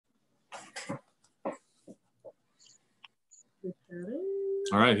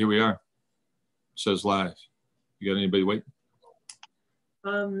All right, here we are. It says live. You got anybody waiting?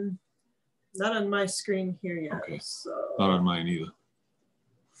 Not on my screen here yet. Okay. So. Not on mine either.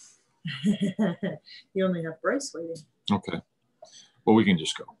 You only have Brice waiting. Okay. Well, we can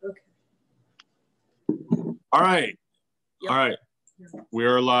just go. Okay. All right. Yep. All right. We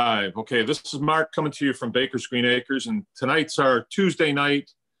are live. Okay, this is Mark coming to you from Baker's Green Acres, and tonight's our Tuesday night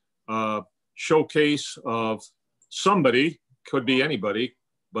showcase of somebody. Could be anybody,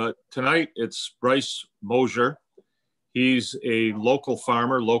 but tonight it's Brice Mosher. He's a local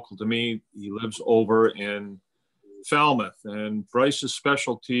farmer, local to me. He lives over in Falmouth, and Brice's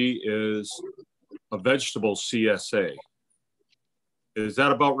specialty is a vegetable CSA. Is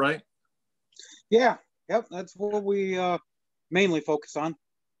that about right? Yeah, yep, that's what we mainly focus on.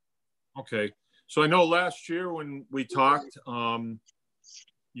 Okay, so I know last year when we talked,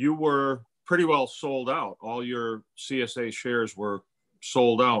 you were pretty well sold out. All your CSA shares were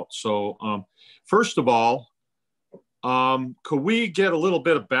sold out. So first of all, could we get a little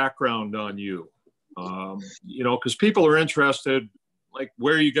bit of background on you? You know, because people are interested, like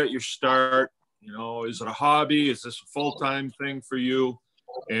where you got your start. You know, is it a hobby? Is this a full-time thing for you?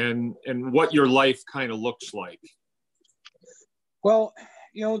 And what your life kind of looks like. Well,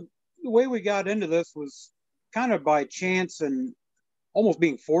 you know, the way we got into this was kind of by chance and almost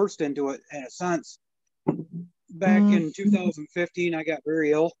being forced into it in a sense. Back in 2015, I got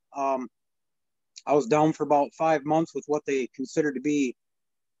very ill. I was down for about 5 months with what they consider to be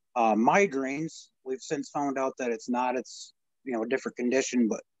migraines. We've since found out that it's not. It's, you know, a different condition.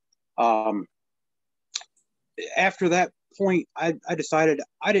 But after that point, I decided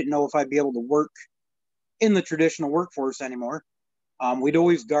I didn't know if I'd be able to work in the traditional workforce anymore. We'd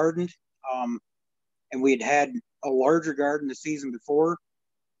always gardened, and we'd had a larger garden the season before.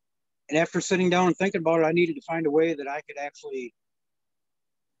 And after sitting down and thinking about it, I needed to find a way that I could actually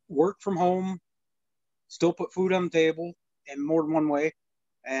work from home, still put food on the table in more than one way.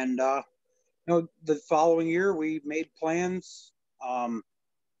 And, you know, the following year we made plans.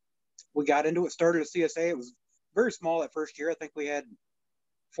 We got into it, started a CSA. It was very small that first year. I think we had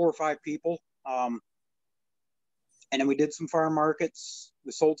 4 or 5 people. And then we did some farm markets.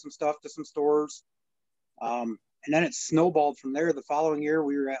 We sold some stuff to some stores. And then it snowballed from there. The following year,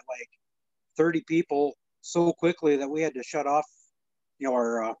 we were at like 30 people so quickly that we had to shut off, you know,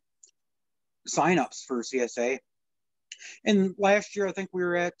 our signups for CSA. And last year, I think we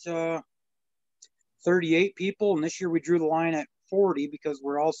were at 38 people. And this year we drew the line at 40 because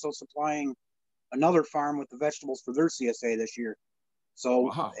we're also supplying another farm with the vegetables for their CSA this year. So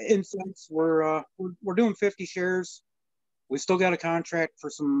wow. In sense, we're doing 50 shares. We still got a contract for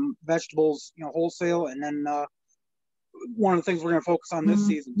some vegetables, you know, wholesale. And then one of the things we're going to focus on this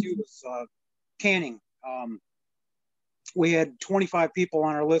season too is canning. We had 25 people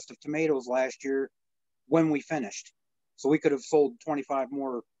on our list of tomatoes last year when we finished. So we could have sold 25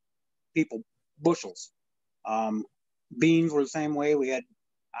 more people bushels. Beans were the same way. We had,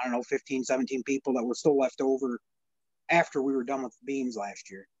 I don't know, 15, 17 people that were still left over after we were done with beans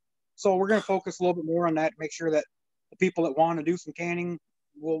last year. So we're going to focus a little bit more on that, make sure that the people that want to do some canning,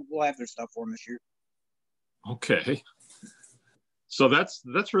 we'll have their stuff for them this year. Okay. So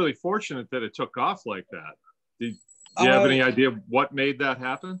that's really fortunate that it took off like that. Do you have any idea what made that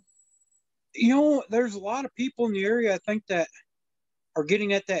happen? You know, there's a lot of people in the area, I think, that are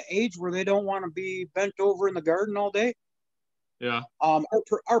getting at that age where they don't want to be bent over in the garden all day. Yeah.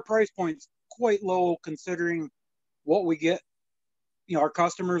 Our price point's quite low considering what we get, you know, our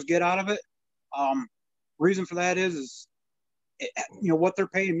customers get out of it. Reason for that is you know, what they're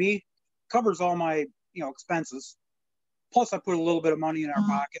paying me covers all my, you know, expenses. Plus I put a little bit of money in our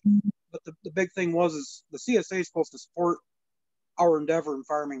pocket. But the big thing is the CSA is supposed to support our endeavor in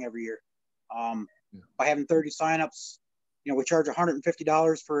farming every year. By having 30 signups, you know, we charge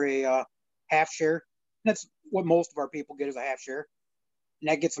 $150 for a half share. And that's what most of our people get is a half share. And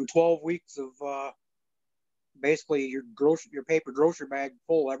that gets them 12 weeks of basically your paper grocery bag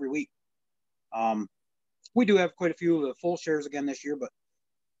full every week. We do have quite a few of the full shares again this year, but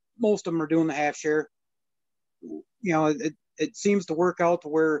most of them are doing the half share. You know, it seems to work out to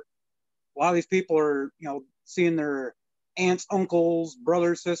where a lot of these people are, you know, seeing their aunts, uncles,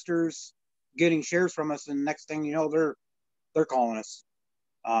 brothers, sisters getting shares from us, and next thing you know, they're calling us.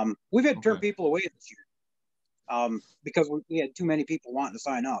 We've had to turn people away this year because we had too many people wanting to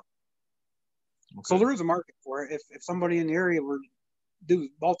sign up. Okay. So there is a market for it. If somebody in the area were to do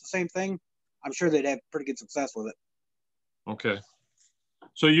both the same thing, I'm sure they'd have pretty good success with it. Okay.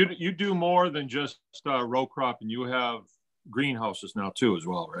 So you do more than just row crop, and you have greenhouses now too as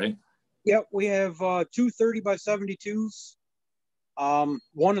well, right? Yep, we have 2 30 by 72s.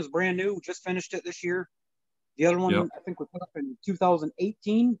 One is brand new, just finished it this year. The other one, I think, we put up in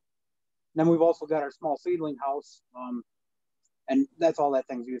 2018. And then we've also got our small seedling house, and that's all that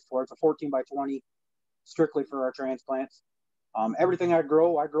thing's used for. It's a 14 by 20, strictly for our transplants. Everything I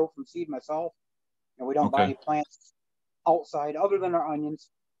grow from seed myself. And we don't buy any plants outside other than our onions.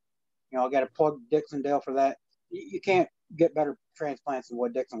 You know, I got to plug Dixondale for that. You can't get better transplants than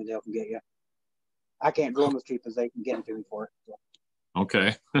what Dixondale can get you. I can't grow them as cheap as they can get them to me for it. So.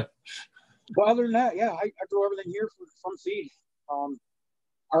 Okay. But other than that, yeah, I grow everything here from seed.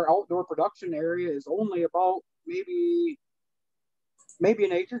 Our outdoor production area is only about maybe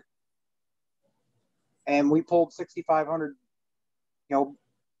an acre, and we pulled 6,500,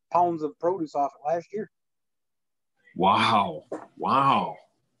 pounds of produce off it last year. Wow.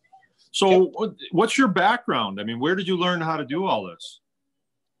 So what's your background? I mean, where did you learn how to do all this?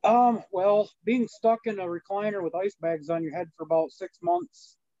 Well, being stuck in a recliner with ice bags on your head for about 6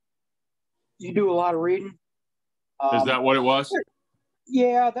 months, you do a lot of reading. Is that what it was?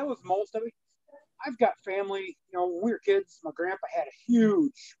 Yeah, that was most of it. I've got family, when we were kids, my grandpa had a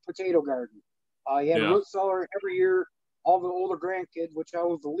huge potato garden. He had a root cellar every year. All the older grandkids, which I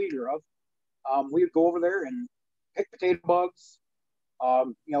was the leader of, we would go over there and pick potato bugs,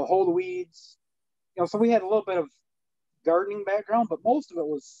 hoe the weeds. So we had a little bit of gardening background, but most of it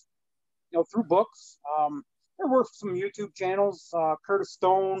was, through books. There were some YouTube channels, Curtis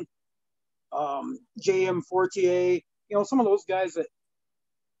Stone, J.M. Fortier, some of those guys that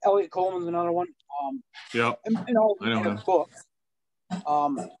Elliot Coleman's another one. And all these books.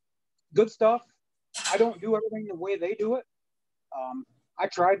 Good stuff. I don't do everything the way they do it. I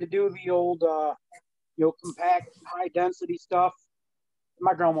tried to do the old, compact, high density stuff.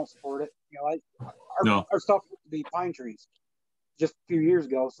 My ground won't support it. Our stuff used to be pine trees just a few years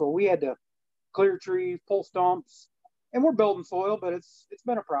ago. So we had to clear trees, pull stumps, and we're building soil, but it's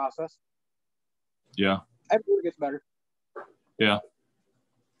been a process. Yeah. Every year gets better. Yeah.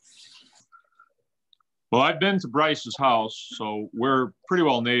 Well, I've been to Brice's house, so we're pretty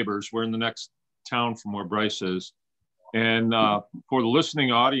well neighbors. We're in the next town from where Brice is. And for the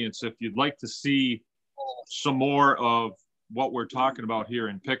listening audience, if you'd like to see some more of what we're talking about here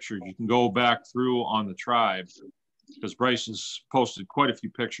in pictures, you can go back through on the tribe, because Brice has posted quite a few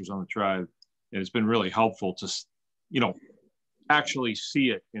pictures on the tribe, and it's been really helpful to, actually see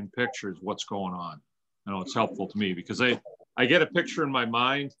it in pictures, what's going on. I know it's helpful to me because I get a picture in my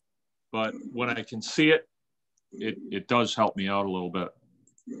mind, but when I can see it, it does help me out a little bit.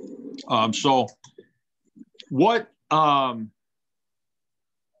 So what I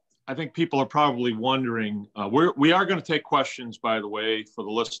think people are probably wondering, we are going to take questions, by the way, for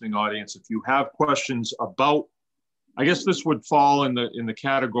the listening audience. If you have questions about, I guess this would fall in the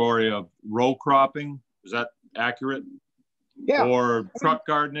category of row cropping. Is that accurate? Yeah. Or truck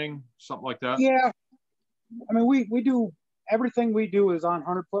gardening, something like that? Yeah. I mean, we do, everything we do is on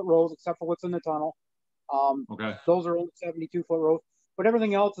 100-foot rows except for what's in the tunnel. Those are only 72-foot rows. But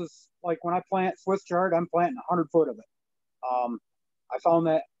everything else is, like when I plant Swiss chard, I'm planting 100 foot of it. I found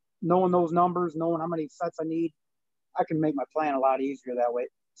that knowing those numbers, knowing how many sets I need, I can make my plan a lot easier that way.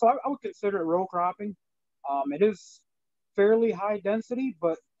 So I would consider it row cropping. It is fairly high density,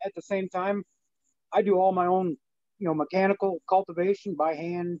 but at the same time, I do all my own, mechanical cultivation by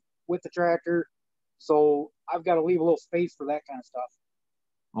hand with the tractor. So I've got to leave a little space for that kind of stuff.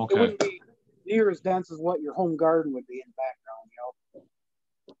 Okay. It wouldn't be near as dense as what your home garden would be in the background,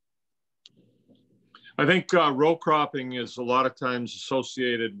 I think row cropping is a lot of times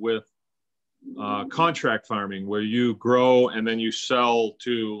associated with contract farming, where you grow and then you sell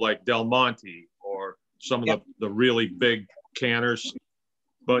to like Del Monte or some of the really big canners.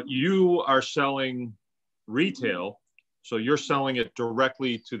 But you are selling retail, so you're selling it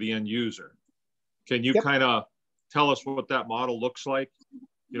directly to the end user. Can you kind of tell us what that model looks like?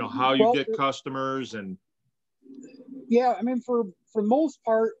 How you get customers and. Yeah, I mean, for most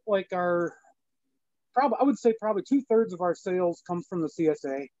part, like I would say probably 2/3 of our sales comes from the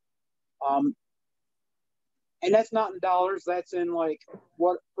CSA. And that's not in dollars, that's in like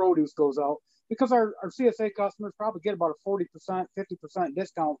what produce goes out. Because our CSA customers probably get about a 40%, 50%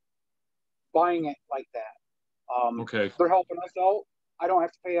 discount buying it like that. They're helping us out. I don't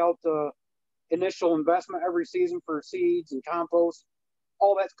have to pay out the initial investment every season for seeds and compost.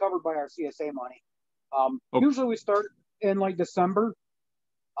 All that's covered by our CSA money. Usually we start in like December.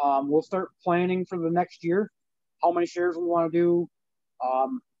 We'll start planning for the next year, how many shares we want to do.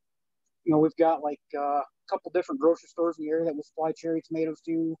 We've got like a couple different grocery stores in the area that will supply cherry tomatoes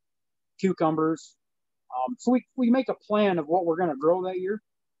to, cucumbers. So we make a plan of what we're going to grow that year.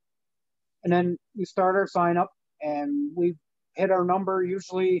 And then we start our sign up, and we hit our number.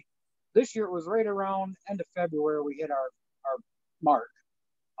 Usually this year it was right around end of February we hit our mark,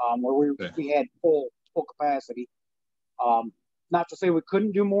 where we had full capacity. Not to say we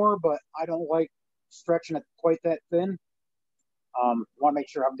couldn't do more, but I don't like stretching it quite that thin. Want to make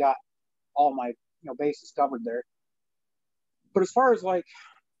sure I've got all my bases covered there. But as far as like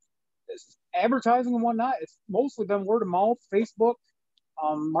advertising and whatnot, it's mostly been word of mouth, Facebook,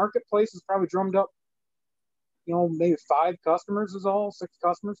 marketplace has probably drummed up, maybe 5 customers is all, 6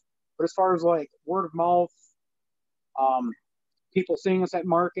 customers. But as far as like word of mouth, people seeing us at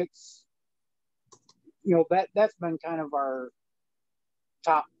markets, that's been kind of our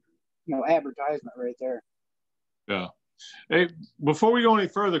top, advertisement right there. Yeah. Hey, before we go any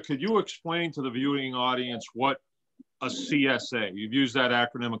further, could you explain to the viewing audience what a CSA? You've used that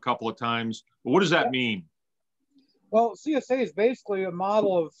acronym a couple of times, but what does that mean? Well, CSA is basically a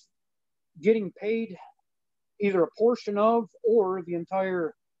model of getting paid either a portion of or the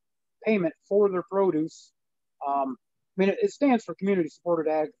entire payment for their produce. It stands for community supported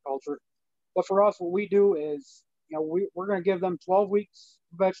agriculture, but for us, what we do is, we're going to give them 12 weeks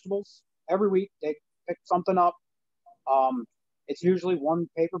of vegetables every week. They pick something up. It's usually one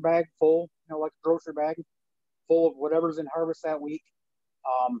paper bag full, like a grocery bag full of whatever's in harvest that week.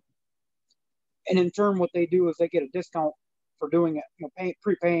 And in turn, what they do is they get a discount for doing it,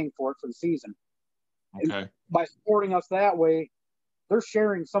 prepaying for it for the season. Okay. And by supporting us that way, they're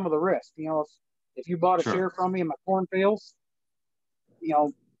sharing some of the risk. If you bought a share from me and my corn fails,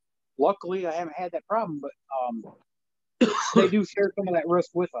 luckily I haven't had that problem, but they do share some of that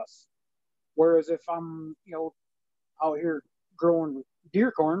risk with us. Whereas if I'm, out here growing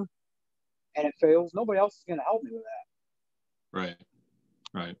deer corn and it fails, nobody else is going to help me with that.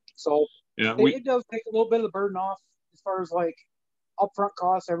 Right. So yeah, it does take a little bit of the burden off as far as like upfront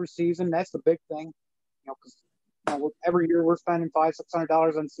costs every season. That's the big thing, because every year we're spending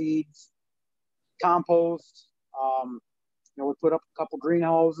 $500-$600 on seeds, compost. We put up a couple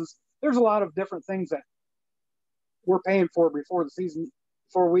greenhouses. There's a lot of different things that we're paying for before the season,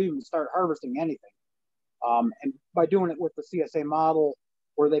 before we even start harvesting anything. And by doing it with the CSA model,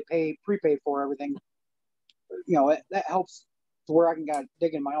 where they prepay for everything, that helps to where I can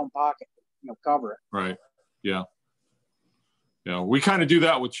dig in my own pocket, cover it. Right. Yeah. We kind of do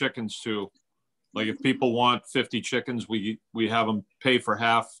that with chickens too. Like if people want 50 chickens, we have them pay for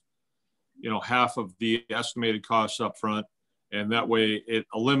half of the estimated costs up front. And that way it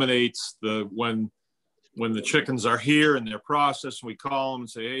eliminates when the chickens are here and they're processed and we call them and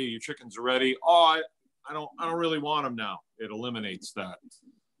say, hey, your chickens are ready. Oh, I don't really want them now. It eliminates that.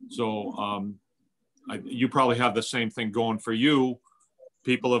 So you probably have the same thing going for you.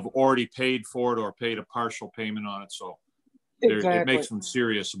 People have already paid for it or paid a partial payment on it. So it makes them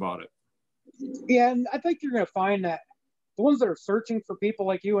serious about it. Yeah, and I think you're going to find that the ones that are searching for people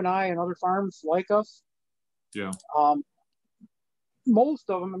like you and I and other farms like us, most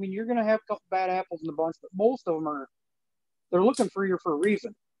of them, you're going to have a couple bad apples in the bunch, but most of them they're looking for you for a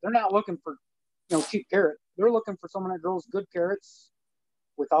reason. They're not looking for, cheap carrot. They're looking for someone that grows good carrots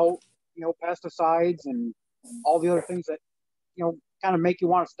without, pesticides and all the other things that, kind of make you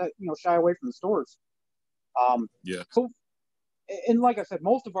want to, shy away from the stores. So, and like I said,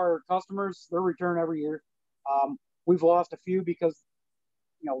 most of our customers, they return every year. We've lost a few because,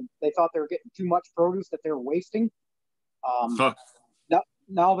 they thought they were getting too much produce that they were wasting.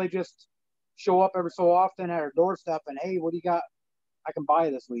 Now they just show up every so often at our doorstep and, hey, what do you got I can buy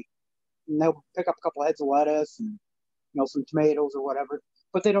this week? And they'll pick up a couple of heads of lettuce and, some tomatoes or whatever.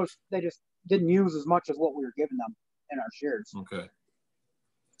 But they just didn't use as much as what we were giving them in our shares. Okay.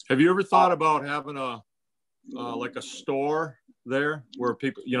 Have you ever thought about having like a store there where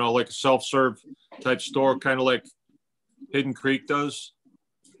people, like a self-serve type store, kind of like Hidden Creek does?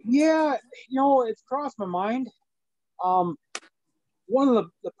 Yeah, it's crossed my mind. One of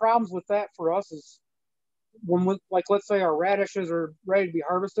the problems with that for us is when let's say our radishes are ready to be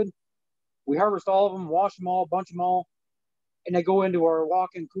harvested, we harvest all of them, wash them all, bunch them all, and they go into our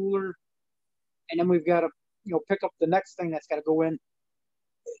walk-in cooler, and then we've got to pick up the next thing that's got to go in.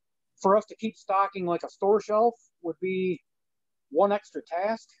 For us to keep stocking like a store shelf would be one extra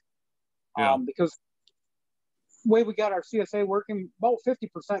task. Because the way we got our CSA working, about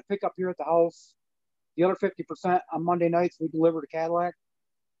 50% pick up here at the house. The other 50% on Monday nights we deliver to Cadillac,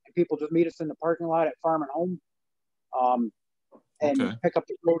 and people just meet us in the parking lot at Farm and Home, and pick up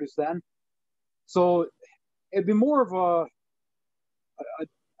the produce then. So it'd be more of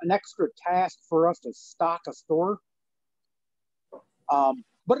an extra task for us to stock a store.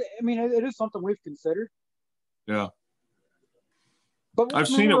 But it is something we've considered. Yeah. But I've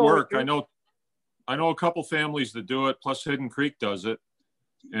seen it work. I know I know a couple families that do it, plus Hidden Creek does it.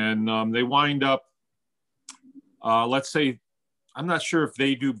 And they wind up, let's say, I'm not sure if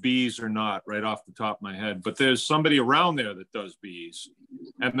they do bees or not right off the top of my head, but there's somebody around there that does bees.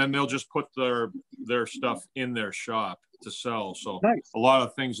 And then they'll just put their stuff in their shop to sell. So Nice. a lot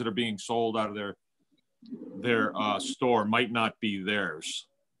of things that are being sold out of their store might not be theirs.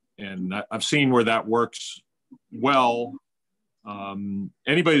 And I've seen where that works well.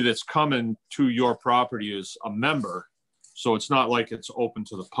 Anybody that's coming to your property is a member, so it's not like it's open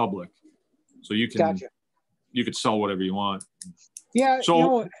to the public. So you can Gotcha. You could sell whatever you want. Yeah.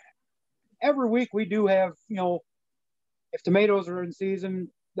 So Every week we do have, if tomatoes are in season,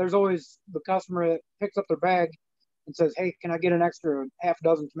 there's always the customer that picks up their bag and says, "Hey, can I get an extra half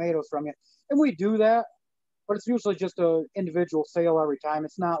dozen tomatoes from you?" And we do that, but it's usually just an individual sale every time.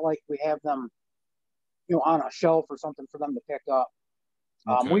 It's not like we have them, on a shelf or something for them to pick up.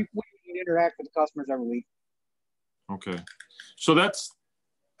 okay. We interact with the customers every week. Okay. So that's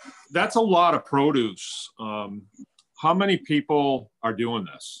a lot of produce. How many people are doing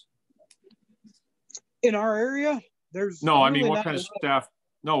this? In our area, there's No, I really mean, what not kind of a lot. staff?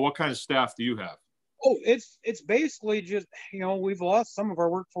 No, what kind of staff do you have? Oh, it's basically just, we've lost some of our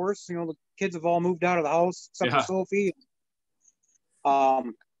workforce. The kids have all moved out of the house except Yeah. for Sophie.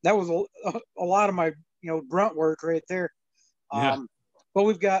 That was a lot of my, grunt work right there. Yeah. But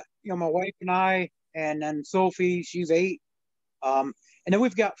we've got, my wife and I, and then Sophie, she's 8. And then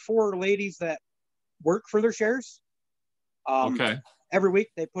we've got 4 ladies that work for their shares. Okay. Every week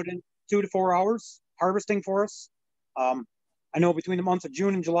they put in 2 to 4 hours harvesting for us. I know between the months of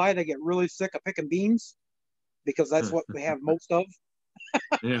June and July, they get really sick of picking beans because that's what we have most of.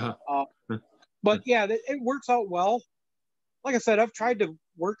 Yeah. But yeah, it works out well. Like I said, I've tried to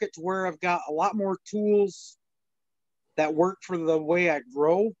work it to where I've got a lot more tools that work for the way I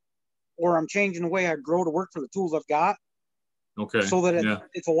grow, or I'm changing the way I grow to work for the tools I've got. Okay. So that Yeah.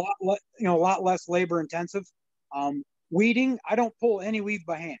 it's a lot less labor intensive. Weeding, I don't pull any weeds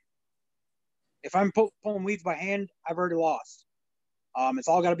by hand. If I'm pulling weeds by hand, I've already lost. It's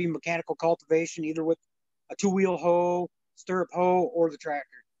all got to be mechanical cultivation, either with a 2-wheel hoe, stirrup hoe, or the tractor.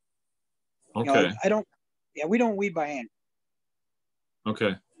 Okay. We don't weed by hand.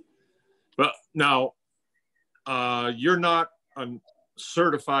 Okay. But now, you're not a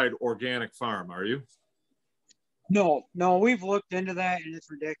certified organic farm, are you? No, we've looked into that, and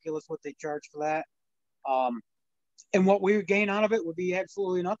it's ridiculous what they charge for that. And what we would gain out of it would be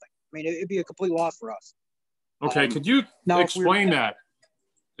absolutely nothing. I mean, it'd be a complete loss for us. Okay. Could you now, explain that?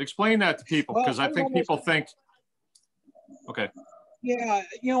 Explain that to people, because I think people think, okay. Yeah,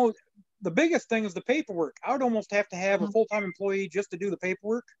 the biggest thing is the paperwork. I would almost have to have a full-time employee just to do the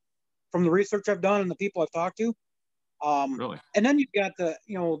paperwork from the research I've done and the people I've talked to. Really? And then you've got the,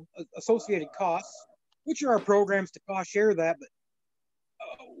 associated costs, which are our programs to cost share that. But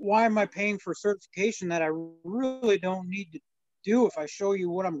why am I paying for certification that I really don't need to do if I show you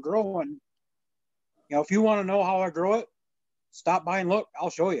what I'm growing? If you want to know how I grow it, stop by and look. I'll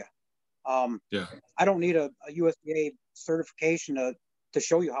show you. Yeah. I don't need a USDA certification to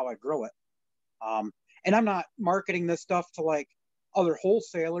show you how I grow it. And I'm not marketing this stuff to like other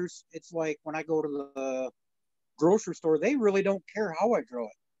wholesalers. It's like when I go to the grocery store, they really don't care how I grow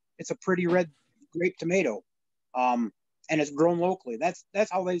it. It's a pretty red grape tomato. And it's grown locally. That's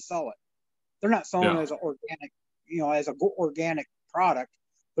how they sell it. They're not selling it as an organic, as a organic product.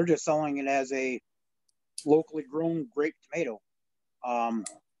 They're just selling it as a locally grown grape tomato.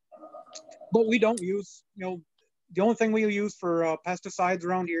 But we don't use, the only thing we use for pesticides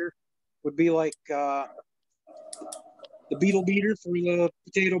around here would be like the beetle beater for the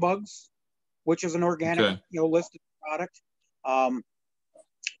potato bugs, which is an organic, listed product.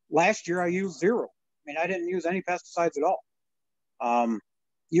 Last year I used 0. I mean, I didn't use any pesticides at all.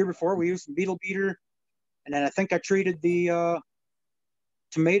 Year before we used some beetle beater, and then I think I treated the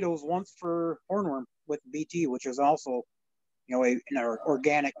tomatoes once for hornworm with BT, which is also, an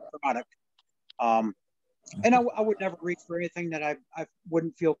organic product. And I would never reach for anything that I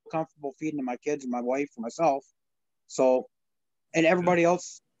wouldn't feel comfortable feeding to my kids and my wife or myself. So, and everybody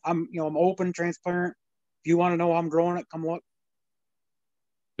else, I'm open, transparent. If you want to know how I'm growing it, come look.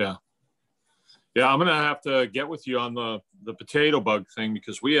 Yeah. Yeah, I'm gonna have to get with you on the potato bug thing,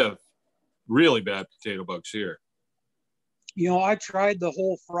 because we have really bad potato bugs here. I tried the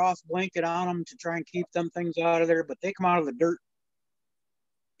whole frost blanket on them to try and keep them things out of there, but they come out of the dirt.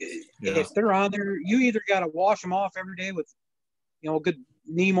 Yeah. If they're on there, you either got to wash them off every day with, good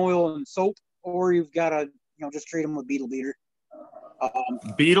neem oil and soap, or you've got to, just treat them with beetle beater.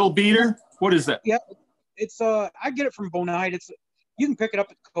 Beetle beater? What is that? Yeah, it's I get it from Bonite. It's you can pick it up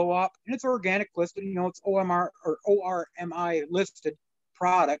at the co-op, and it's organic listed. You know, it's OMR or ORMI listed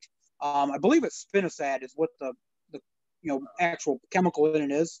product. I believe it's spinosad is what the actual chemical in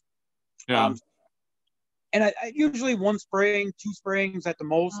it is. Yeah. And I usually one spraying, two sprayings at the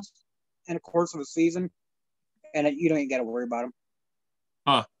most in the course of a season, and you don't even got to worry about them.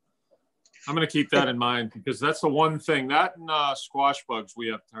 Huh. I'm going to keep that in mind because that's the one thing that and squash bugs we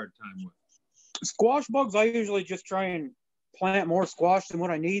have a hard time with. Squash bugs, I usually just try and plant more squash than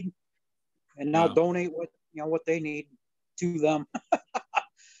what I need, and now donate what they need to them.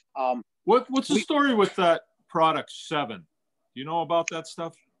 What's the story with that product 7? Do you know about that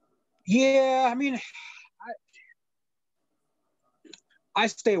stuff? Yeah, I mean, I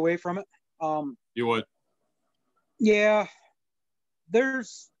stay away from it. You would? Yeah,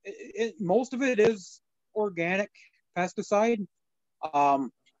 most of it is organic pesticide,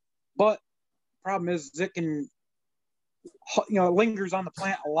 but problem is it can, it lingers on the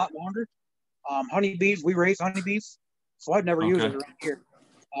plant a lot longer. Honeybees, we raise honeybees, so I'd never use it around here.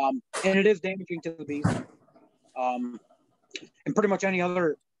 And it is damaging to the bees, and pretty much any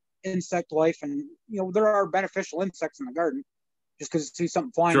other insect life. And there are beneficial insects in the garden. Just because you see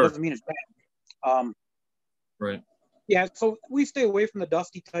something flying doesn't mean it's bad. Right. Yeah, so we stay away from the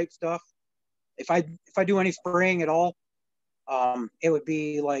dusty type stuff. If I do any spraying at all, it would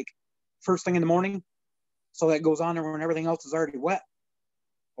be like first thing in the morning, so that goes on there when everything else is already wet,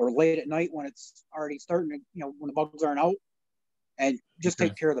 or late at night when it's already starting to, when the bugs aren't out, and just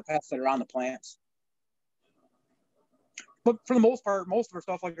take care of the pests that are on the plants. But for the most part, most of our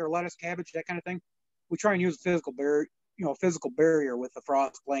stuff, like our lettuce, cabbage, that kind of thing, we try and use a physical barrier with a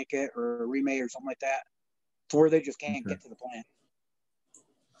frost blanket or a remade or something like that, to where they just can't get to the plant.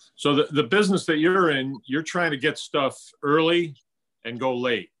 So the business that you're in, you're trying to get stuff early and go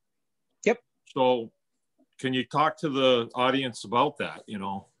late. Yep. So can you talk to the audience about that,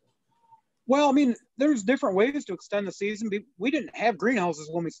 Well, I mean, there's different ways to extend the season. We didn't have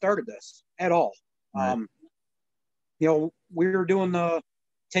greenhouses when we started this at all. Right. We were doing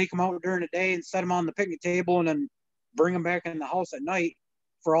take them out during the day and set them on the picnic table and then bring them back in the house at night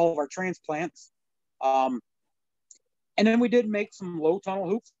for all of our transplants. And then we did make some low tunnel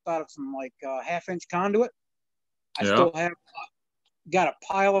hoops out of some like 1/2-inch conduit. I still have got a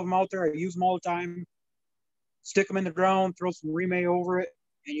pile of them out there. I use them all the time. Stick them in the ground, throw some remay over it,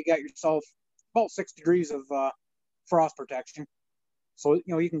 and you got yourself about 6 degrees of frost protection. So,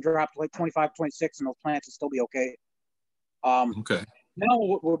 you can drop to like 25, 26 and those plants will still be okay. Now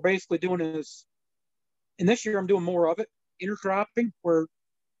what we're basically doing is, and this year I'm doing more of it, intercropping, where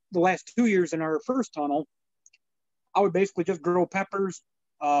the last 2 years in our first tunnel, I would basically just grow peppers,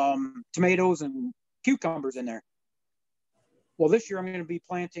 tomatoes, and cucumbers in there. Well, this year I'm going to be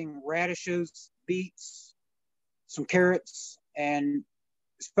planting radishes, beets, some carrots, and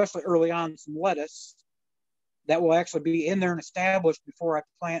especially early on, some lettuce that will actually be in there and established before I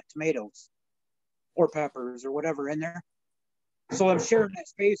plant tomatoes or peppers or whatever in there. So I'm sharing that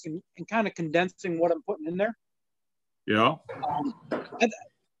space and kind of condensing what I'm putting in there. Yeah.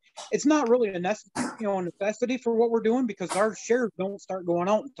 It's not really a necessity for what we're doing, because our shares don't start going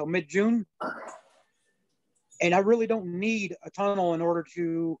out until mid-June. And I really don't need a tunnel in order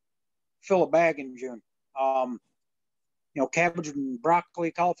to fill a bag in June. Cabbage and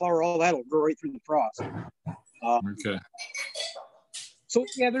broccoli, cauliflower, all that will grow right through the frost. So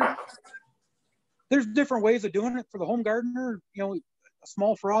yeah, there's different ways of doing it for the home gardener. A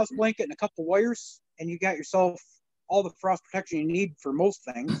small frost blanket and a couple wires, and you got yourself all the frost protection you need for most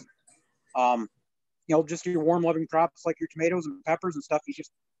things. Just your warm loving crops like your tomatoes and peppers and stuff, you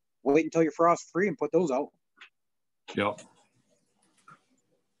just wait until you're frost free and put those out. Yep.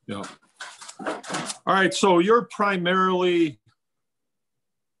 All right, so you're primarily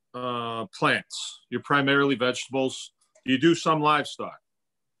plants. You're primarily vegetables. You do some livestock.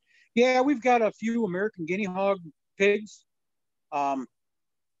 Yeah, we've got a few American guinea hog pigs.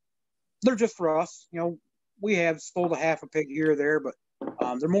 They're just for us. We have sold a half a pig here or there, but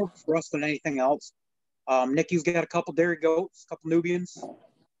they're more for us than anything else. Nikki's got a couple dairy goats, a couple Nubians.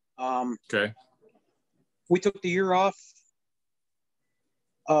 We took the year off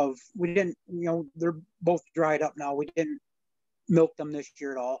we didn't, they're both dried up now. We didn't milk them this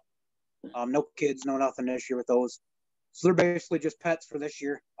year at all. No kids, no nothing this year with those. So they're basically just pets for this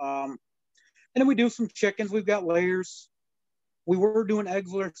year. And then we do some chickens. We've got layers. We were doing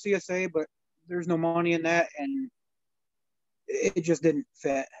eggs with our CSA, but there's no money in that, and it just didn't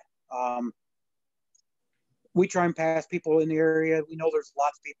fit. We try and pass people in the area. We know there's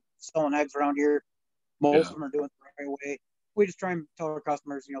lots of people selling eggs around here. Most of them are doing it the right way. We just try and tell our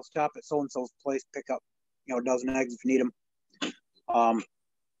customers, stop at so-and-so's place, pick up, a dozen eggs if you need them.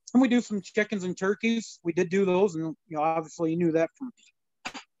 And we do some chickens and turkeys. We did do those, and obviously you knew that from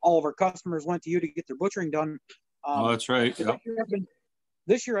all of our customers went to you to get their butchering done. Oh, that's right. Yep.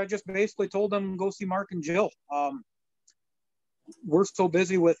 This year I just basically told them go see Mark and Jill. We're so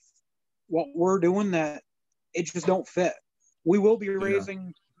busy with what we're doing that it just don't fit. We will be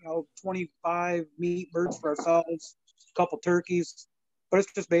raising 25 meat birds for ourselves, a couple turkeys, but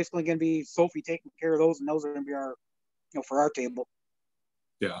it's just basically going to be Sophie taking care of those, and those are going to be our for our table.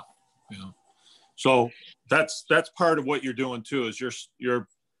 Yeah. So that's part of what you're doing too, is you're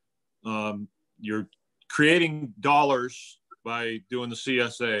creating dollars by doing the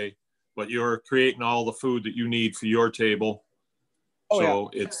CSA, but you're creating all the food that you need for your table. So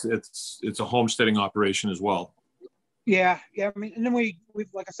it's a homesteading operation as well. Yeah. I mean, and then we've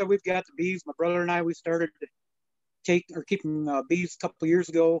like I said, we've got the bees. My brother and I, we started keeping bees a couple of years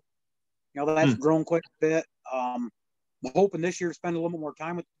ago. That's grown quite a bit. I'm hoping this year to spend a little bit more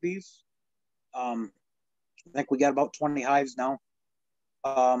time with the bees. I think we got about 20 hives now.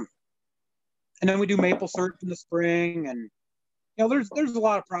 And then we do maple syrup in the spring, and there's a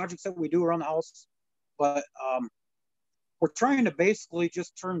lot of projects that we do around the house, but we're trying to basically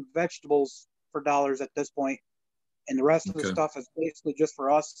just turn vegetables for dollars at this point, and the rest of the stuff is basically just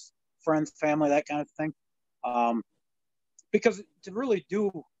for us, friends, family, that kind of thing. Because to really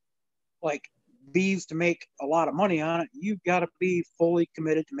do like bees to make a lot of money on it, you've got to be fully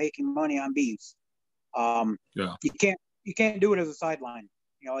committed to making money on bees. You can't do it as a sideline.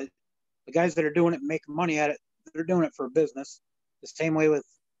 The guys that are doing it and making money at it, they're doing it for a business. The same way with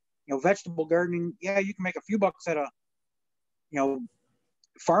vegetable gardening. Yeah, you can make a few bucks at a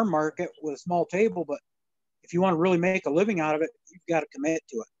farm market with a small table, but if you want to really make a living out of it, you've got to commit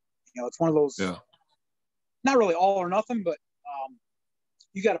to it. It's one of those not really all or nothing, but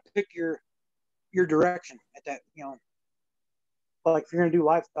you got to pick your direction at that. Like if you're gonna do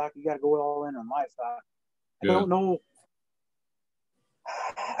livestock, you got to go all in on livestock. I don't know.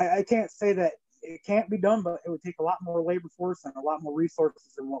 I can't say that it can't be done, but it would take a lot more labor force and a lot more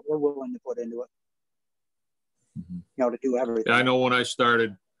resources than what we're willing to put into it. To do everything. Yeah, I know when I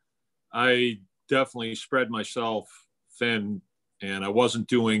started, I definitely spread myself thin, and I wasn't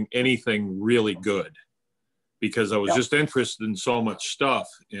doing anything really good because I was just interested in so much stuff.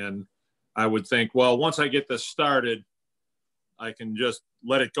 And I would think, well, once I get this started, I can just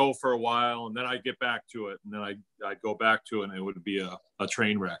let it go for a while, and then I get back to it, and then I'd go back to it, and it would be a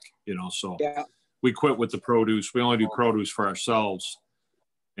train wreck, So we quit with the produce. We only do produce for ourselves,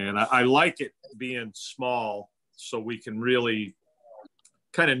 and I like it being small, so we can really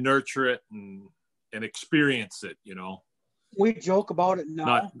kind of nurture it and experience it, We joke about it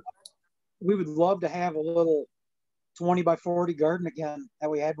now. We would love to have a little 20 by 40 garden again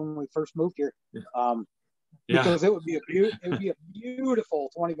that we had when we first moved here. Because it would be a beautiful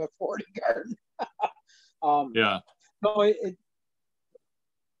 20 by 40 garden. No,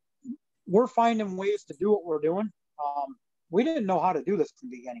 we're finding ways to do what we're doing. We didn't know how to do this from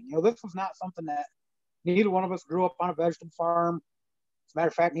the beginning. This was not something that neither one of us grew up on a vegetable farm. As a matter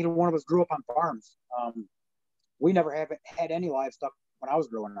of fact, neither one of us grew up on farms. We never had any livestock when I was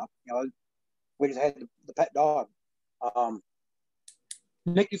growing up. We just had the pet dog.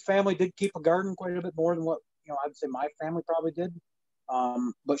 Nikki's family did keep a garden quite a bit more than what I'd say my family probably did.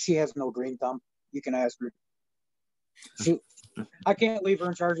 But she has no green thumb. You can ask her. I can't leave her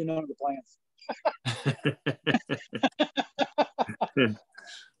in charge of none of the plants.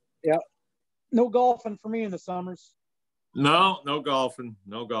 Yeah. No golfing for me in the summers. No golfing.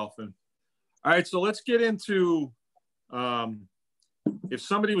 All right, so let's get into if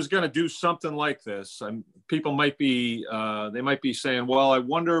somebody was going to do something like this, people might be they might be saying, well, I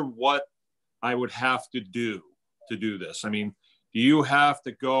wonder what I would have to do this. I mean, do you have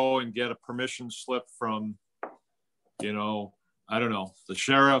to go and get a permission slip from, I don't know, the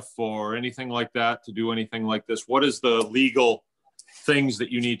sheriff or anything like that to do anything like this? What is the legal things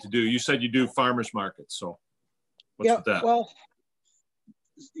that you need to do? You said you do farmers markets, so what's with that? Well,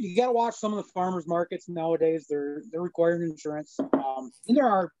 you got to watch some of the farmers markets nowadays. They're requiring insurance, and there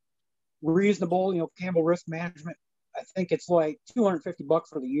are reasonable, Campbell Risk Management. I think it's like $250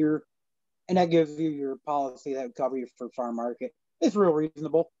 for the year, and that gives you your policy that would cover you for farm market. It's real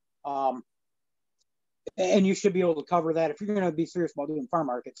reasonable, and you should be able to cover that if you're going to be serious about doing farm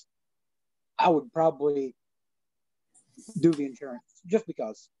markets. I would probably do the insurance just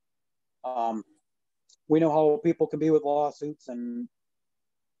because we know how people can be with lawsuits, and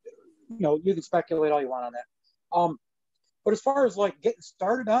you can speculate all you want on that. But as far as like getting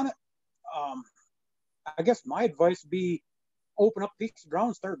started on it, I guess my advice would be open up a piece of ground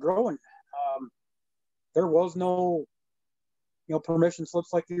and start growing. There was no permission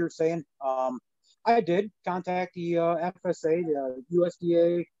slips like you were saying. I did contact the FSA, the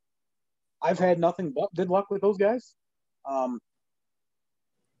USDA. I've had nothing but good luck with those guys.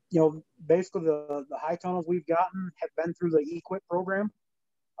 Basically the high tunnels we've gotten have been through the EQIP program.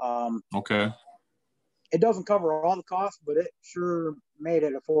 Okay. It doesn't cover all the costs, but it sure made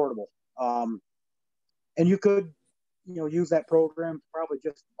it affordable. And you could, use that program to probably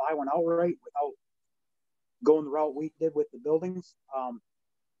just buy one outright without going the route we did with the buildings.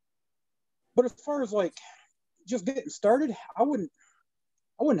 But as far as like just getting started, I wouldn't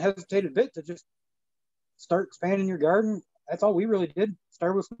hesitate a bit to just start expanding your garden. That's all we really did.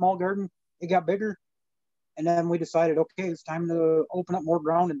 Start with a small garden. It got bigger. And then we decided, okay, it's time to open up more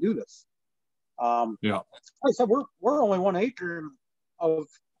ground and do this. Yeah. Like I said, we're only 1 acre of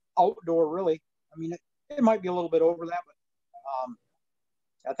outdoor, really. I mean, it might be a little bit over that, but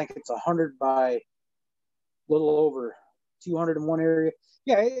I think it's 100 by a little over 200 in one area.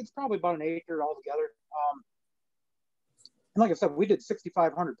 Yeah, it's probably about an acre altogether. And like I said, we did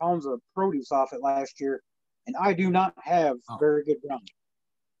 6,500 pounds of produce off it last year, and I do not have very good ground.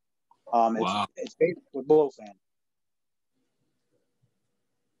 Wow. It's paved with blow sand.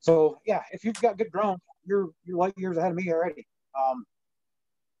 So yeah, if you've got good ground, you're light years ahead of me already.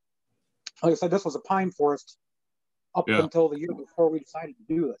 Like I said, this was a pine forest up until the year before we decided to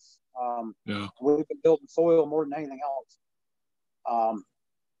do this. We've been building soil more than anything else.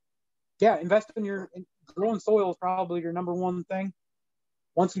 Invest in growing soil is probably your number one thing.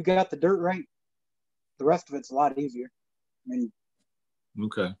 Once you got the dirt right, the rest of it's a lot easier. I mean,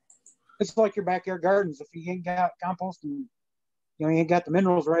 okay. It's like your backyard gardens. If you ain't got compost and you ain't got the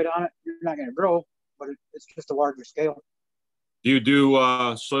minerals right on it, you're not going to grow. But it's just a larger scale. Do you do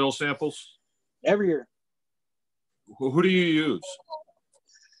soil samples every year? Who do you use?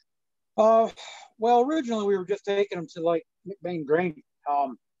 Well, originally we were just taking them to like McBain Grain,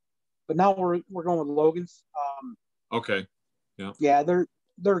 but now we're going with Logan's. Okay. Yeah. Yeah,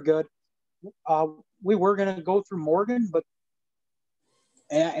 they're good. We were gonna go through Morgan, but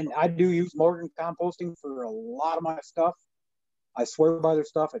and I do use Morgan composting for a lot of my stuff. I swear by their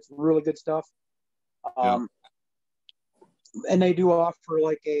stuff; it's really good stuff. And they do offer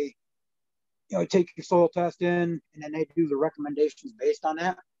like take your soil test in, and then they do the recommendations based on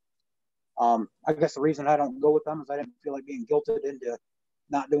that. I guess the reason I don't go with them is I didn't feel like being guilted into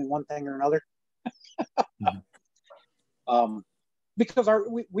not doing one thing or another. Because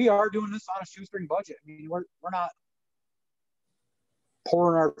we are doing this on a shoestring budget. I mean, we're not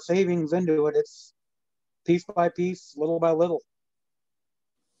pouring our savings into it. It's piece by piece, little by little.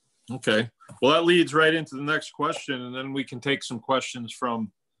 Okay. Well, that leads right into the next question, and then we can take some questions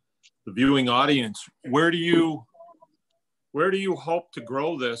from the viewing audience. Where do you hope to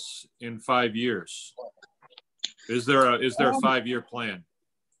grow this in 5 years? Is there a 5-year plan?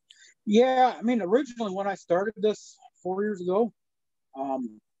 Yeah, I mean, originally when I started this 4 years ago,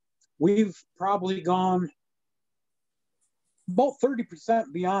 we've probably gone about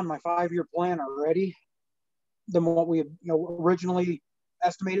 30% beyond my 5-year plan already than what we originally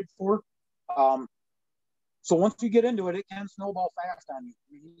estimated for. So once you get into it, it can snowball fast on you.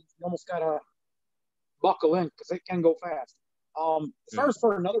 I mean, you almost gotta buckle in because it can go fast. As far as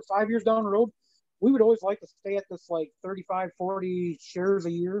for another 5 years down the road, we would always like to stay at this like 35, 40 shares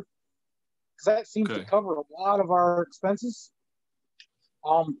a year because that seems to cover a lot of our expenses.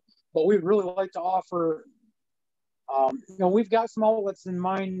 But we'd really like to offer, we've got some outlets in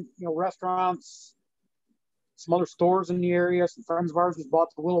mind, restaurants, some other stores in the area. Some friends of ours just bought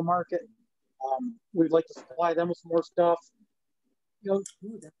the Willow Market. We'd like to supply them with some more stuff. Ooh,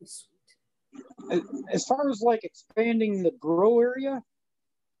 that'd be sweet. As far as like expanding the grow area,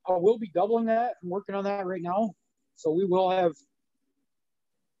 we'll be doubling that. I'm working on that right now. So we will have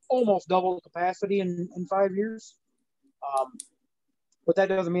almost double the capacity in 5 years. But that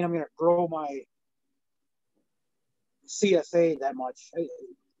doesn't mean I'm going to grow my CSA that much.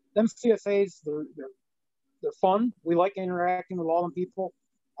 Them CSAs, they're fun. We like interacting with all them people.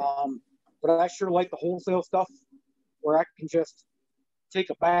 But I sure like the wholesale stuff where I can just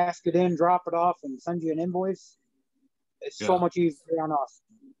take a basket in, drop it off, and send you an invoice. It's so much easier on us.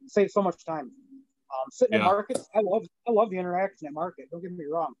 It saves so much time. Sitting at markets, I love the interaction at market. Don't get me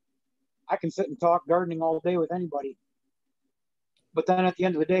wrong. I can sit and talk gardening all day with anybody. But then at the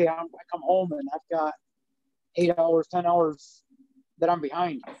end of the day, I come home and I've got 8 hours, 10 hours that I'm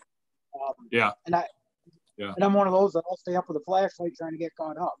behind. And I'm one of those that I'll stay up with a flashlight trying to get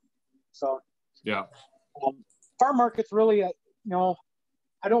caught up. So farm markets really, I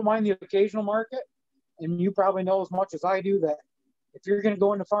don't mind the occasional market, and you probably know as much as I do that if you're going to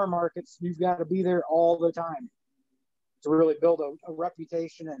go into farm markets, you've got to be there all the time. to really build a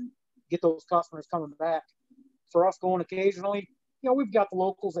reputation and get those customers coming back. For us going occasionally, we've got the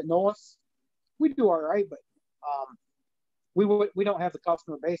locals that know us. We do all right, but we don't have the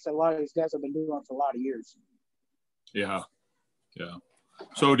customer base that a lot of these guys have been doing for a lot of years. Yeah. Yeah.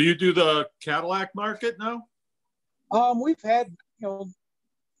 So do you do the Cadillac market now? We've had,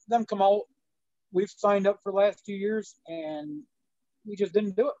 them come out. We've signed up for the last 2 years and we just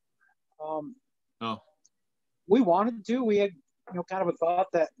didn't do it. Oh. We wanted to. We had, kind of a thought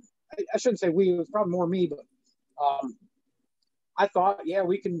that I shouldn't say we. It was probably more me, but I thought, yeah,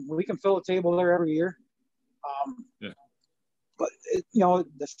 we can fill a table there every year. Yeah. But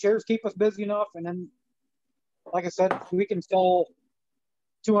the shares keep us busy enough, and then, like I said, we can sell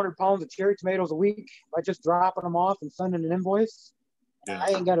 200 pounds of cherry tomatoes a week by just dropping them off and sending an invoice. Yeah.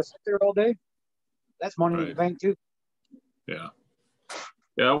 I ain't got to sit there all day. That's money in the bank too. Yeah.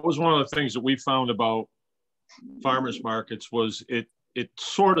 Yeah, it was one of the things that we found about farmers markets was it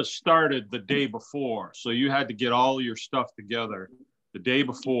sort of started the day before. So you had to get all your stuff together the day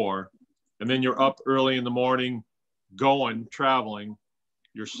before, and then you're up early in the morning traveling,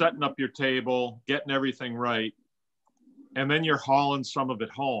 you're setting up your table, getting everything right, and then you're hauling some of it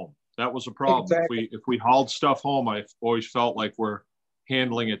home. That was a problem. Exactly. If we hauled stuff home, I always felt like we're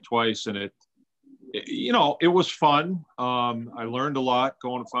handling it twice, and it was fun. I learned a lot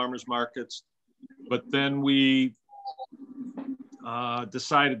going to farmers markets, but then we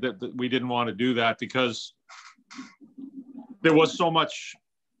decided that we didn't want to do that because there was so much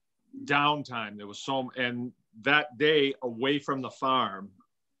downtime. And that day away from the farm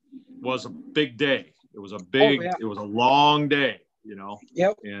was a big day. It was it was a long day,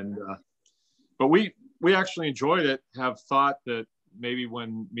 Yep. And, but we actually enjoyed it, have thought that maybe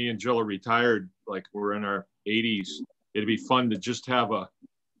when me and Jill are retired, like we're in our 80s, it'd be fun to just have a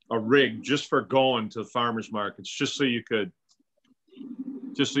rig just for going to farmers markets, just so you could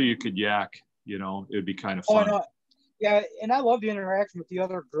yak, it'd be kind of fun. Oh, no. Yeah. And I love the interaction with the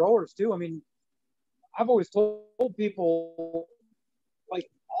other growers too. I mean, I've always told people, like,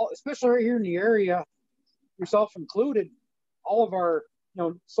 especially right here in the area, yourself included, all of our,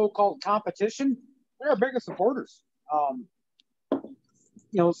 so-called competition, they're our biggest supporters.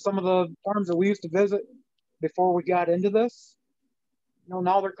 Some of the farms that we used to visit before we got into this,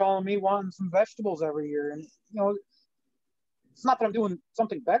 now they're calling me wanting some vegetables every year. And, it's not that I'm doing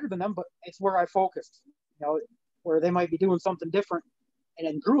something better than them, but it's where I focused, where they might be doing something different and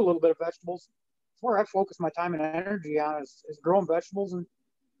then grew a little bit of vegetables. It's where I focus my time and energy on is growing vegetables. And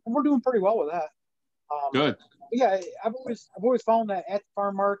we're doing pretty well with that. Good. Yeah. I've always found that at the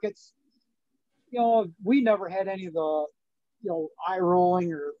farm markets, we never had any of the, eye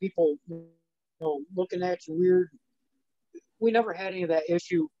rolling or people, looking at you weird. We never had any of that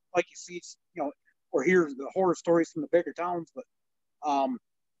issue like you see, or hear the horror stories from the bigger towns. But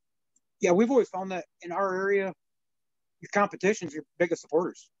yeah, we've always found that in our area, your competition's your biggest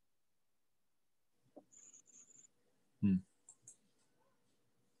supporters.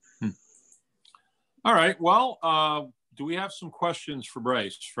 All right. Well, do we have some questions for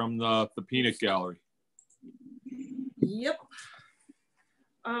Brice from the peanut gallery? Yep.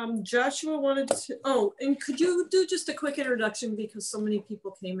 Joshua wanted to, and could you do just a quick introduction because so many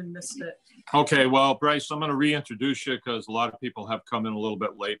people came and missed it? Okay, well, Brice, I'm going to reintroduce you because a lot of people have come in a little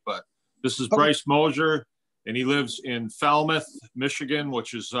bit late, but this is Brice Mosher, and he lives in Falmouth, Michigan,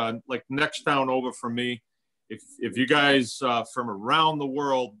 which is like next town over from me. If you guys from around the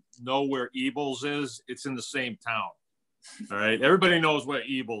world know where Ebles is, it's in the same town. All right, everybody knows where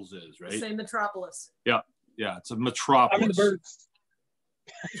Ebles is, right? Same metropolis. Yeah, yeah, it's a metropolis. I'm in the burbs.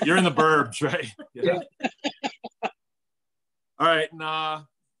 You're in the burbs, right? Yeah. All right, and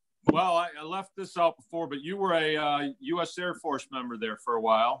well, I left this out before, but you were a U.S. Air Force member there for a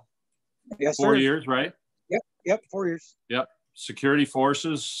while. Yes, 4 years, right? Yep, 4 years. Yep, security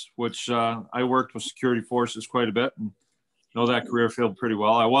forces, which I worked with security forces quite a bit and know that career field pretty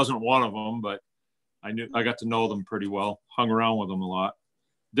well. I wasn't one of them, but I got to know them pretty well. Hung around with them a lot.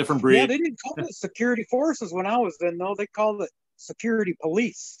 Different breed. Yeah, they didn't call it security forces when I was in, though. They called it security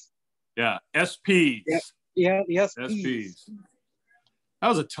police. Yeah, SPs. Yeah, the SPs. That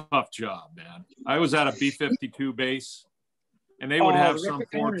was a tough job, man. I was at a B-52 base, and they would have some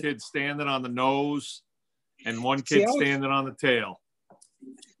poor kid standing on the nose and one kid standing on the tail.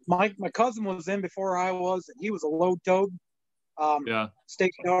 My cousin was in before I was, and he was a load toad,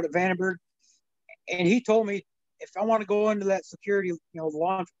 stationed out at Vandenberg. And he told me, if I want to go into that security,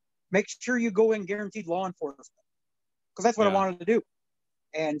 law, make sure you go in guaranteed law enforcement. Because that's what I wanted to do.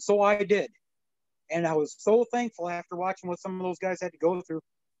 And so I did. And I was so thankful after watching what some of those guys had to go through.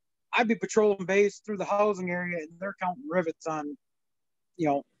 I'd be patrolling base through the housing area, and they're counting rivets on,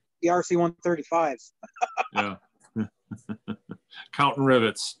 the RC-135s. Yeah. Counting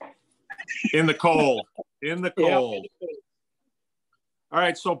rivets in the cold. In the cold. Yep. All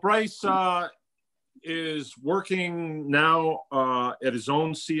right. So Brice is working now at his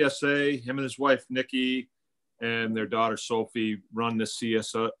own CSA. Him and his wife, Nikki, and their daughter, Sophie, run this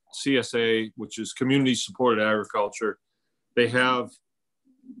CSA, which is Community Supported Agriculture. They have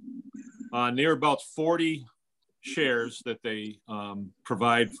near about 40 shares that they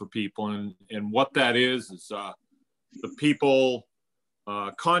provide for people. And what that is the people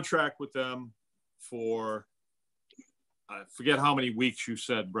contract with them for, I forget how many weeks you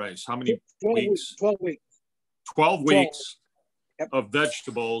said, Brice. How many 12 weeks? 12 weeks. 12 weeks Yep. of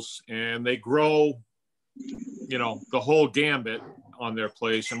vegetables, and they grow, the whole gambit on their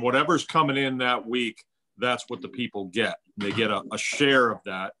place. And whatever's coming in that week, that's what the people get. They get a share of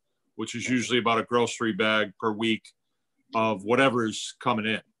that, which is usually about a grocery bag per week of whatever's coming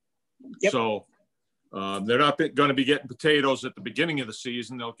in. Yep. So they're not going to be getting potatoes at the beginning of the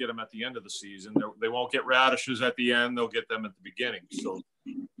season. They'll get them at the end of the season. They won't get radishes at the end. They'll get them at the beginning. So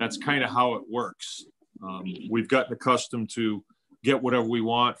that's kind of how it works. We've gotten accustomed to get whatever we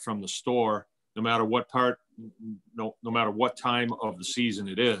want from the store, no matter what no matter what time of the season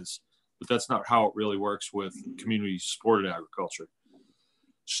it is. But that's not how it really works with community supported agriculture.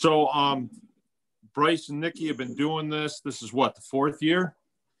 So Brice and Nikki have been doing this. This is what, the fourth year?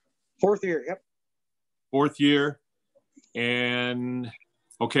 Fourth year, yep. Fourth year. And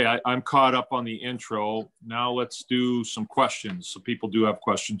okay, I'm caught up on the intro. Now let's do some questions. So people do have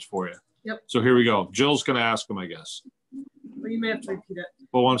questions for you. Yep. So here we go. Jill's going to ask them, I guess. Well, you may have to repeat it.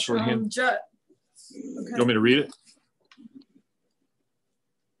 Well, once for him. Okay. You want me to read it?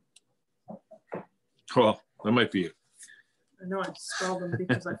 Well, that might be it. I know I spelled them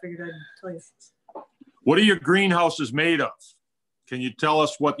because I figured I'd tell you. What are your greenhouses made of? Can you tell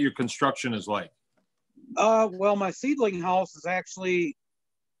us what your construction is like? Well, my seedling house is actually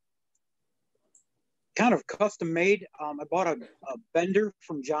kind of custom made. I bought a bender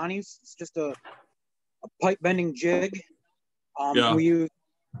from Johnny's. It's just a pipe bending jig. Yeah. We use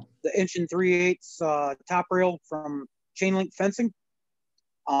the 1 3/8 top rail from chain link fencing.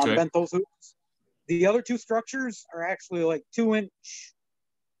 Okay. Bent those hoops. The other two structures are actually like 2-inch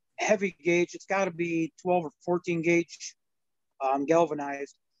heavy gauge. It's got to be 12 or 14 gauge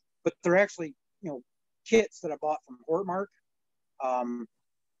galvanized, but they're actually, kits that I bought from Hortmark.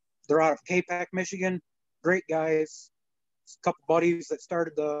 They're out of Capac, Michigan. Great guys. A couple buddies that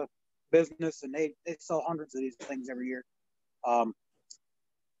started the business, and they sell hundreds of these things every year.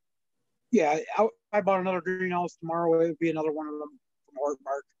 Yeah, I bought another greenhouse tomorrow. It would be another one of them from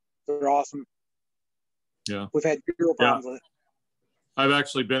Hortmark. They're awesome. Yeah. We've had zero problems with it. I've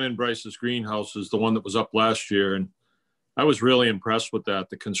actually been in Brice's greenhouses, the one that was up last year, and I was really impressed with that.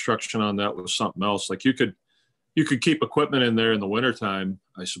 The construction on that was something else. Like you could keep equipment in there in the wintertime,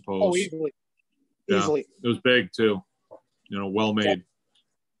 I suppose. Oh, easily. Yeah. Easily. It was big too, well made. Yeah.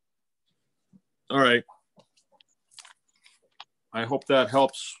 All right. I hope that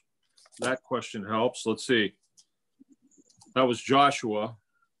helps. That question helps. Let's see. That was Joshua.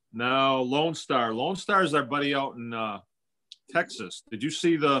 Now Lone Star. Lone Star is our buddy out in Texas. Did you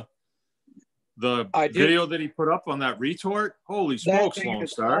see the video that he put up on that retort? Holy smokes, Lone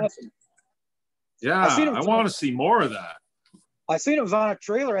Star. Awesome. Yeah, I want to see more of that. I seen it was on a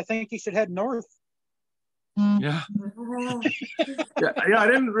trailer. I think he should head north. Yeah. yeah, I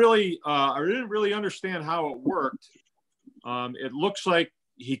didn't really understand how it worked. It looks like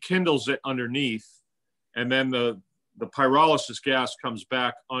he kindles it underneath, and then the pyrolysis gas comes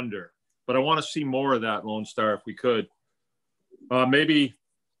back under. But I want to see more of that, Lone Star, if we could. Maybe.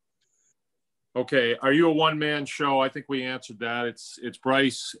 Okay, are you a one-man show? I think we answered that. It's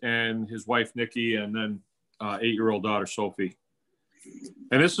Brice and his wife Nikki, and then 8-year-old daughter Sophie.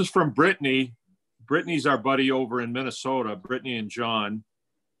 And this is from Brittany. Brittany's our buddy over in Minnesota. Brittany and John.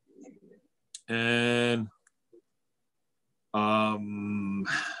 And I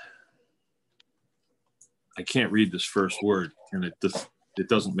can't read this first word, and it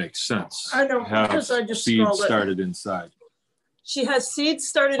doesn't make sense. I know, because I just seeds started inside. She has seeds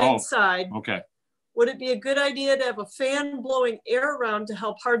started inside. Okay. Would it be a good idea to have a fan blowing air around to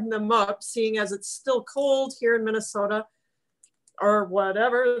help harden them up, seeing as it's still cold here in Minnesota, or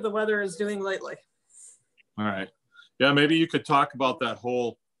whatever the weather is doing lately? All right. Yeah, maybe you could talk about that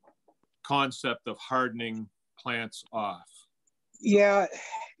whole concept of hardening plants off. Yeah,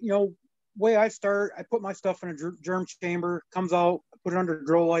 way I start, I put my stuff in a germ chamber, comes out, I put it under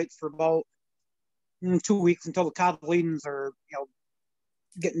grow lights for about 2 weeks until the cotyledons are,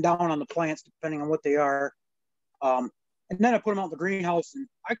 getting down on the plants depending on what they are. And then I put them out in the greenhouse, and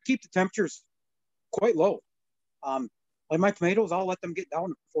I keep the temperatures quite low. Like my tomatoes, I'll let them get down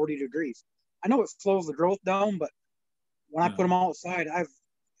to 40 degrees. I know it slows the growth down, but when I put them outside,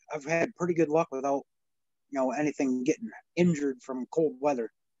 I've had pretty good luck without, anything getting injured from cold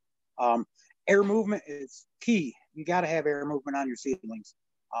weather. Air movement is key. You got to have air movement on your seedlings.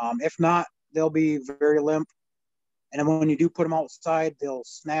 If not, they'll be very limp. And then when you do put them outside, they'll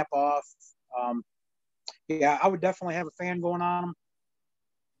snap off. Yeah, I would definitely have a fan going on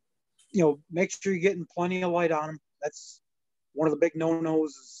them. Make sure you're getting plenty of light on them. That's one of the big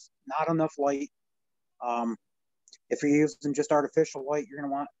no-nos is not enough light. If you're using just artificial light, you're going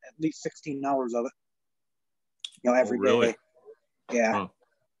to want at least 16 hours of it, every day. Yeah.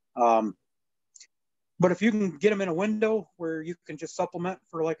 Huh. But if you can get them in a window where you can just supplement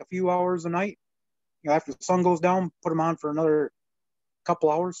for like a few hours a night, after the sun goes down, put them on for another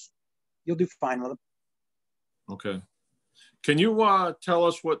couple hours, you'll do fine with them. Okay. Can you tell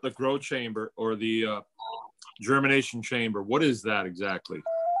us what the grow chamber or the germination chamber, what is that exactly?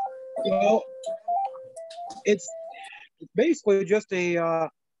 Well, it's basically just a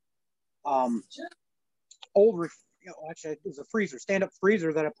old, actually it was a freezer, stand-up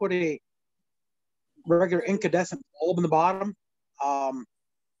freezer that I put a regular incandescent bulb in the bottom, and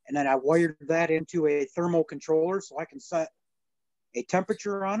then I wired that into a thermal controller so I can set a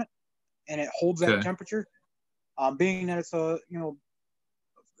temperature on it, and it holds that temperature. Being that it's a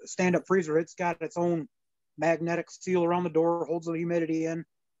stand-up freezer, it's got its own magnetic seal around the door, holds the humidity in,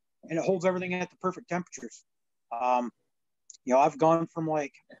 and it holds everything at the perfect temperatures. I've gone from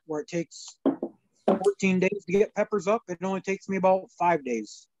like where it takes 14 days to get peppers up, it only takes me about 5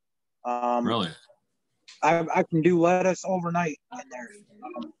 days. Really? I can do lettuce overnight in there.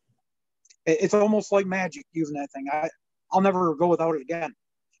 It's almost like magic using that thing. I'll never go without it again.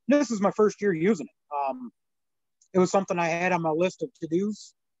 This is my first year using it. It was something I had on my list of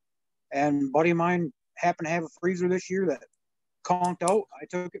to-dos, and a buddy of mine happened to have a freezer this year that conked out. I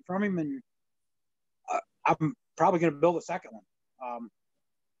took it from him, and I'm probably going to build a second one.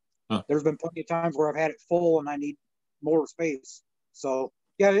 There's been plenty of times where I've had it full and I need more space. So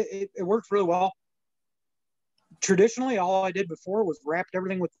yeah, it works really well. Traditionally, all I did before was wrapped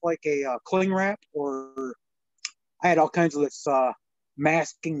everything with like a cling wrap, or I had all kinds of this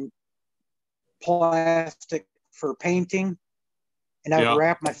masking plastic for painting, and I would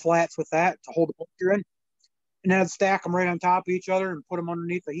wrap my flats with that to hold the picture in, and then I'd stack them right on top of each other and put them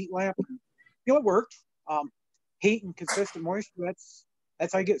underneath the heat lamp. And, it worked. Heat and consistent moisture,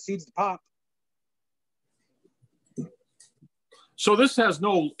 that's how you get seeds to pop. So this has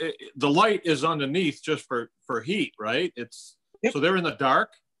the light is underneath just for heat, right? So they're in the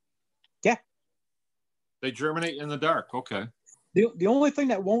dark? Yeah. They germinate in the dark. Okay. The only thing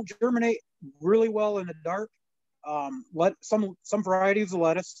that won't germinate really well in the dark, some varieties of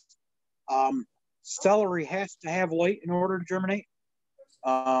lettuce, celery has to have light in order to germinate.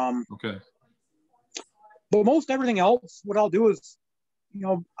 Okay. But most everything else, what I'll do is,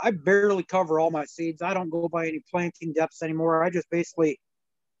 I barely cover all my seeds. I don't go by any planting depths anymore. I just basically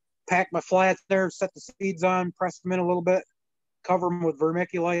pack my flats there, set the seeds on, press them in a little bit, cover them with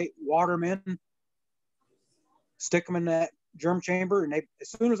vermiculite, water them in, stick them in that germ chamber, and as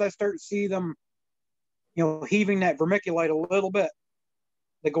soon as I start to see them, heaving that vermiculite a little bit,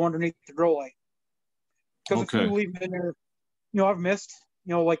 they go underneath the grow light. Because if you leave them in there, I've missed,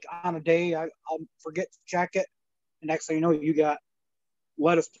 like on a day, I'll forget to check it, and next thing you know, you got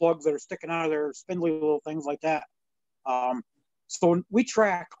lettuce plugs that are sticking out of there, spindly little things like that. So we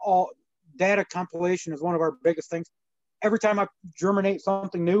track all data compilation is one of our biggest things. Every time I germinate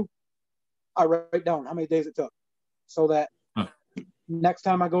something new, I write down how many days it took, so that next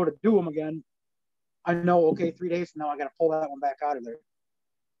time I go to do them again, I know, okay, 3 days from now, I got to pull that one back out of there.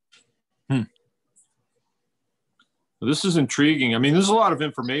 Well, this is intriguing. I mean, there's a lot of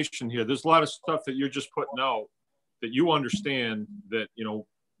information here. There's a lot of stuff that you're just putting out that you understand that,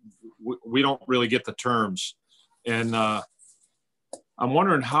 we don't really get the terms. And I'm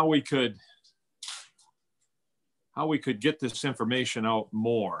wondering how we could get this information out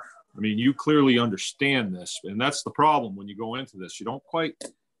more. I mean, you clearly understand this, and that's the problem when you go into this. You don't quite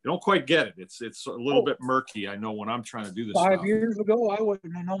get it. It's a little bit murky. I know when I'm trying to do this. 5 years ago, I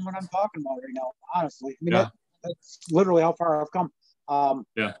wouldn't have known what I'm talking about right now, honestly. I mean, that's literally how far I've come.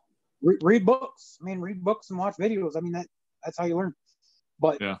 Read books. I mean, read books and watch videos. I mean, that's how you learn.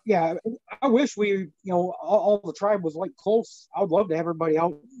 But yeah, I wish we, all the tribe was like close. I would love to have everybody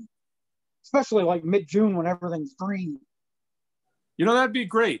out, especially like mid-June when everything's green. That'd be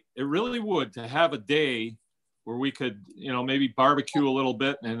great. It really would, to have a day where we could, maybe barbecue a little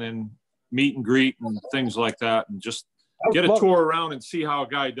bit and then meet and greet and things like that, and just get a tour around and see how a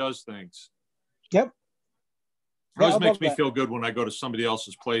guy does things. Yep. It always makes me feel good when I go to somebody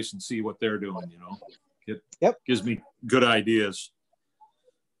else's place and see what they're doing, It gives me good ideas.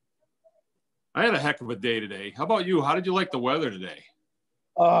 I had a heck of a day today. How about you? How did you like the weather today?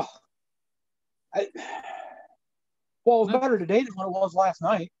 Well, it was better today than what it was last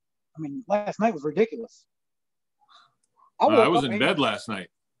night. I mean, last night was ridiculous. I was in bed last night.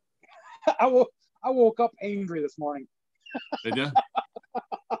 I woke up angry this morning. Did you?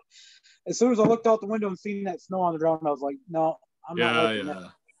 As soon as I looked out the window and seen that snow on the ground, I was like, no, I'm not liking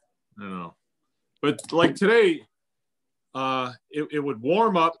that. I know. But like today, it would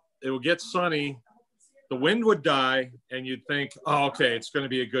warm up, it would get sunny, the wind would die, and you'd think, oh, okay, it's going to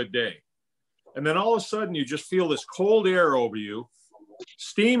be a good day. And then all of a sudden, you just feel this cold air over you,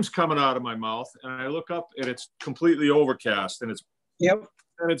 steam's coming out of my mouth, and I look up, and it's completely overcast, and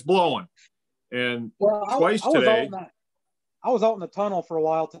it's blowing. And twice today. I was out in the tunnel for a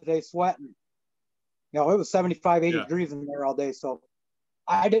while today sweating. It was 75, 80 degrees in there all day. So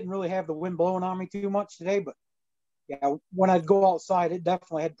I didn't really have the wind blowing on me too much today. But, when I'd go outside, it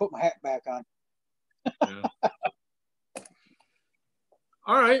definitely had to put my hat back on.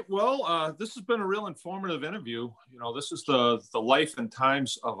 All right. Well, this has been a real informative interview. This is the life and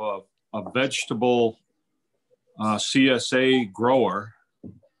times of a vegetable CSA grower.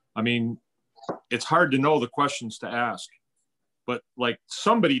 I mean, it's hard to know the questions to ask. But like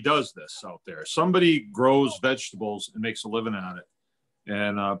somebody does this out there. Somebody grows vegetables and makes a living at it.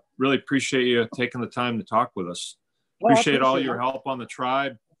 And really appreciate you taking the time to talk with us. Appreciate all your help on the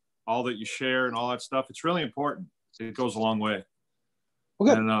tribe, all that you share and all that stuff. It's really important. It goes a long way.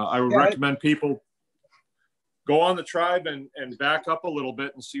 Well, and I would recommend people go on the tribe and back up a little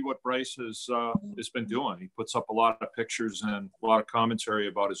bit and see what Brice has been doing. He puts up a lot of pictures and a lot of commentary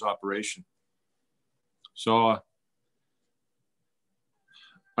about his operation. So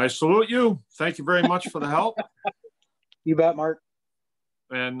I salute you. Thank you very much for the help. You bet, Mark.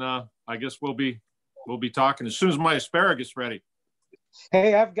 And I guess we'll be talking as soon as my asparagus ready.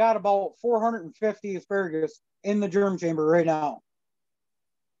 Hey, I've got about 450 asparagus in the germ chamber right now.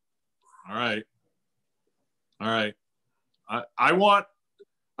 All right. I want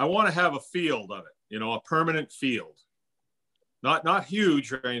to have a field of it, a permanent field. Not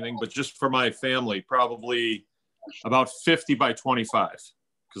huge or anything, but just for my family, probably about 50 by 25.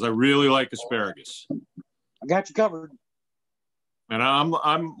 Because I really like asparagus. I got you covered. And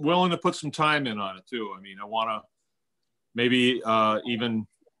I'm willing to put some time in on it too. I mean, I want to maybe even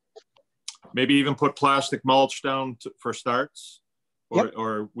put plastic mulch down for starts.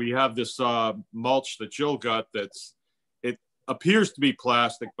 Or we have this mulch that Jill got it appears to be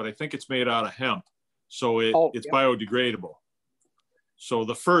plastic, but I think it's made out of hemp. So it's biodegradable. So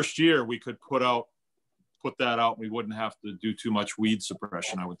the first year we could put that out, and we wouldn't have to do too much weed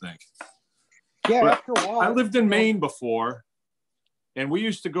suppression, I would think. Yeah, but after a while. I lived in Maine before, and we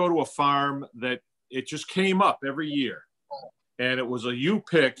used to go to a farm that it just came up every year. And it was a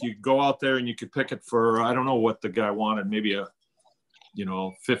pick. You go out there and you could pick it for, I don't know what the guy wanted, maybe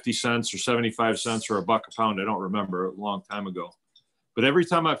 50 cents or 75 cents or $1 a pound. I don't remember, a long time ago. But every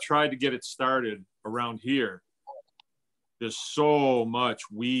time I've tried to get it started around here, there's so much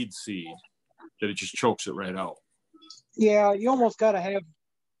weed seed that it just chokes it right out. Yeah, you almost got to have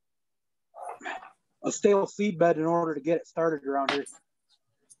a stale seed bed in order to get it started around here.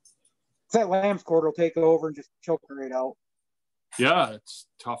 That lamb's quarter will take it over and just choke it right out. Yeah, it's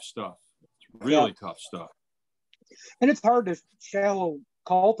tough stuff. It's really tough stuff. And it's hard to shallow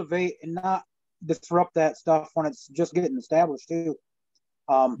cultivate and not disrupt that stuff when it's just getting established too.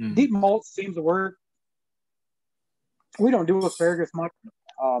 Deep mulch seems to work. We don't do asparagus much.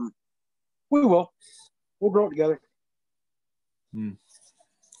 We will. We'll grow it together.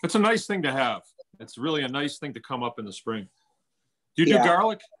 It's a nice thing to have. It's really a nice thing to come up in the spring. Do you do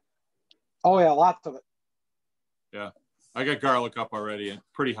garlic? Oh yeah, lots of it. Yeah, I got garlic up already and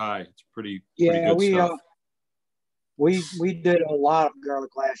pretty high. It's pretty good stuff. We did a lot of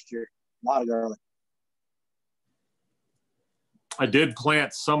garlic last year. A lot of garlic. I did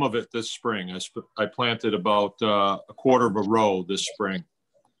plant some of it this spring. I planted about a quarter of a row this spring.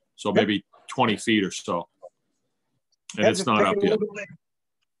 So maybe 20 feet or so. And it's not up yet.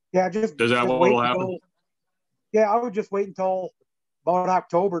 Yeah, Does that what will happen? I would just wait until about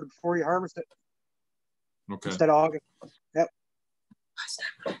October before you harvest it. Okay. Instead of August. Yep.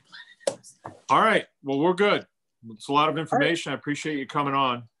 All right. Well, we're good. It's a lot of information. I appreciate you coming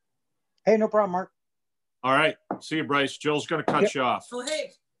on. Hey, no problem, Mark. All right. See you, Brice. Jill's going to cut you off. Oh,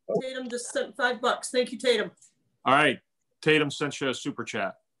 hey, Tatum just sent $5. Thank you, Tatum. All right. Tatum sent you a super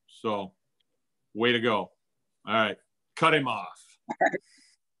chat. So way to go. All right. Cut him off.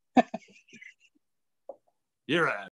 You're at